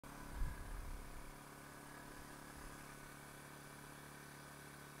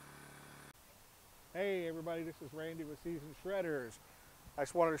Hey everybody, this is Randy with Seasoned Shredders. I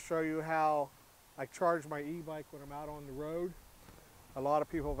just wanted to show you how I charge my e-bike when I'm out on the road. A lot of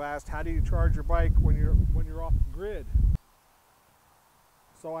people have asked, how do you charge your bike when you're off the grid?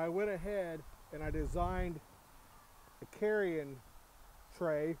 So I went ahead and I designed a carrying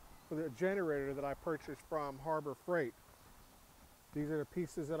tray for the generator that I purchased from Harbor Freight. These are the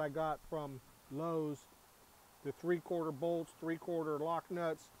pieces that I got from Lowe's, the 3/4 bolts, 3/4 lock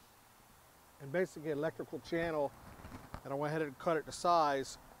nuts, and basically electrical channel, and I went ahead and cut it to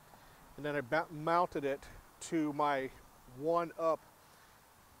size, and then I mounted it to my one-up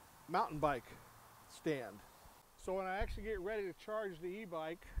mountain bike stand. So when I actually get ready to charge the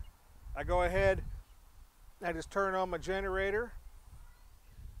e-bike, I go ahead, I just turn on my generator,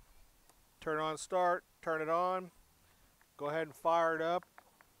 turn on start, turn it on, go ahead and fire it up.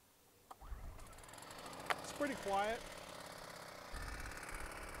 It's pretty quiet.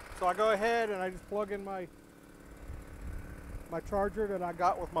 So I go ahead and I just plug in my charger that I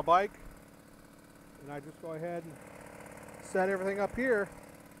got with my bike, and I just go ahead and set everything up here.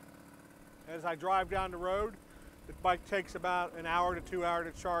 As I drive down the road, the bike takes about an hour to 2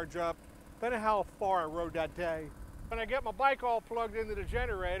 hours to charge up, depending on how far I rode that day. When I get my bike all plugged into the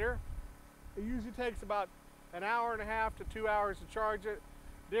generator, it usually takes about an hour and a half to 2 hours to charge it.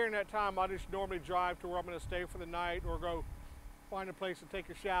 During that time, I just normally drive to where I'm going to stay for the night or go find a place to take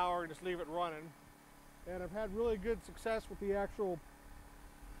a shower and just leave it running. And I've had really good success with the actual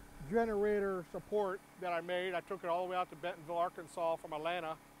generator support that I made. I took it all the way out to Bentonville, Arkansas from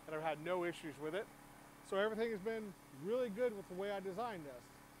Atlanta, and I've had no issues with it. So everything has been really good with the way I designed this.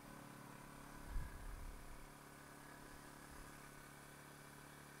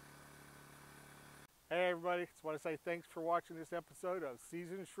 Hey everybody, just want to say thanks for watching this episode of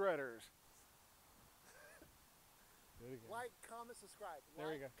Seasoned Shredders. Like, comment, subscribe. There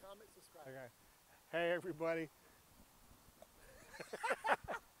we go. Comment, subscribe. Okay. Hey everybody.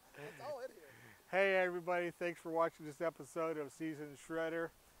 That's all in here. Hey everybody, thanks for watching this episode of Seasoned Shredder.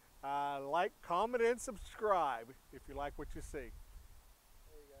 Like, comment, and subscribe if you like what you see.